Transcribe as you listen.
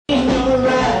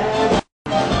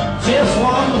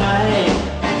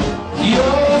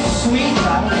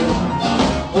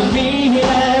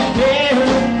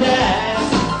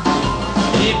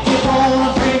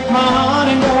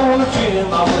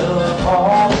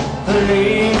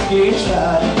get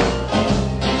started.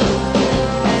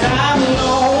 I'm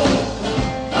alone,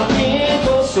 I've been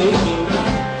forsaken,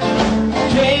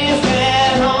 can't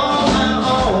stand on my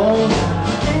own.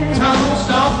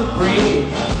 Tossed off the bridge,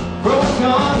 broke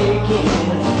on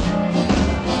again.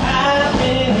 I've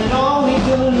been lonely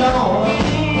too long.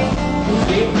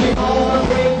 If you're gonna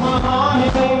break my heart,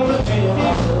 you're gonna tell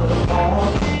my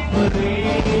love. But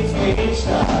let's get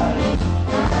started.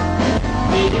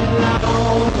 Maybe I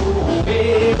don't know,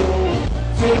 baby,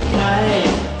 take my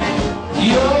hand.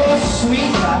 Your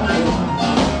sweet life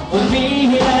will be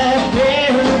like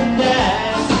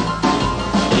paradise.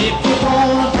 If you're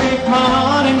gonna break my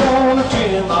heart and gonna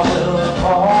tear my will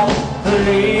apart,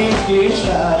 let's get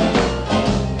started.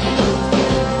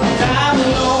 I'm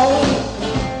alone,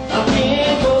 I've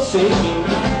been forsaken,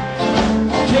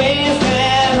 can't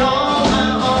stand on my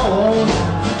own.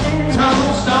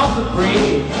 Tossed off the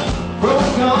bridge,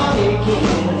 broke on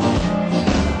again.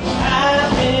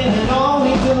 I've been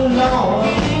lonely too long.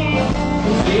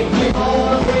 If you're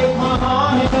gonna break my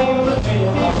heart, you're gonna tear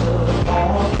my love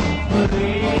apart. But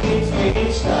let's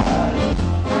get started.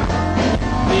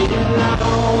 Maybe I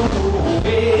don't know,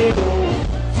 baby,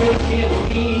 take it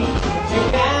easy. You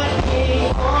got me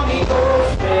on your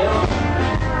spell,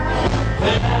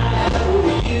 but I know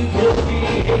you could be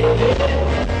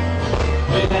headed.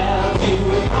 Without you,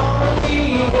 it's gonna be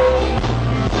heavy.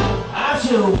 I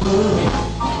should worry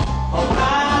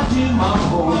about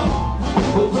tomorrow,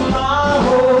 but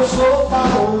tomorrow so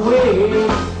far away.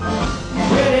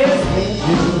 When it's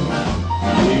winter,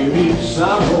 there is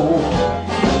sorrow,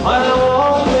 but I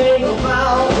won't think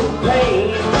about the pain.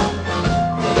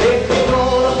 If you're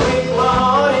gonna break my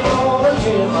heart, you're gonna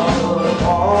tear my heart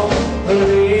apart.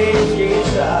 Let's get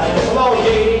started. Come on,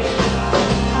 Jay.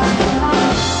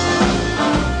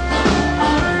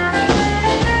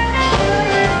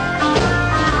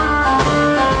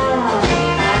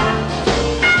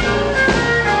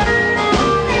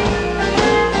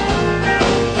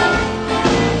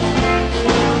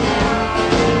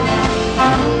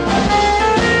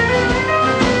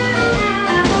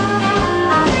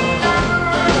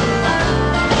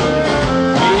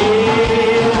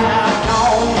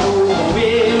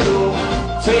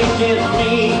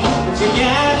 You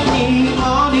got me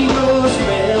on your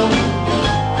spell,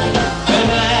 and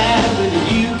I knew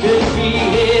you could be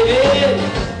heavy.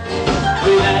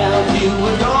 Without you,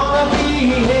 we're gonna be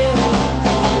hell.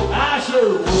 I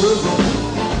should worry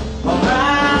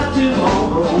about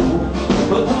tomorrow,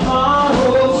 but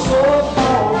tomorrow's so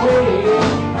far away.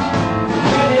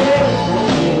 When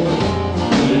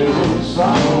it's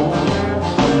sorrow,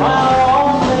 I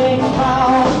don't think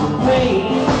about the pain.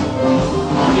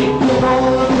 If you're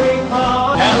gonna break my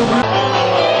heart,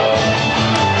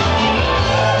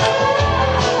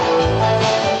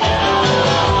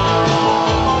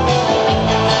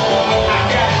 I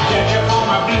got ketchup on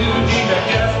my blue jeans, I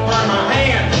just burn my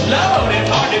hand. Lord, it's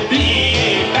hard to be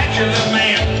a bachelor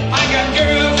man. I got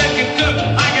girls that can cook,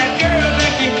 I got girls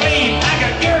that can clean, I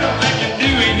got girls that can do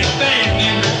anything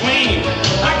in between.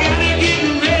 I gotta get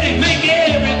ready, make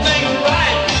everything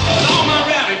right. All my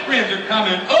rowdy friends are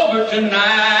coming over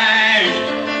tonight.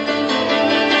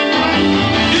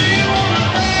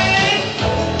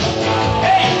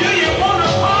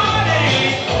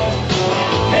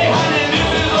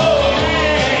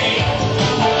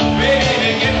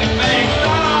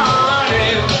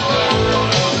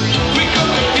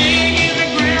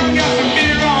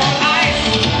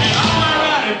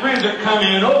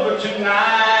 Coming over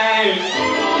tonight.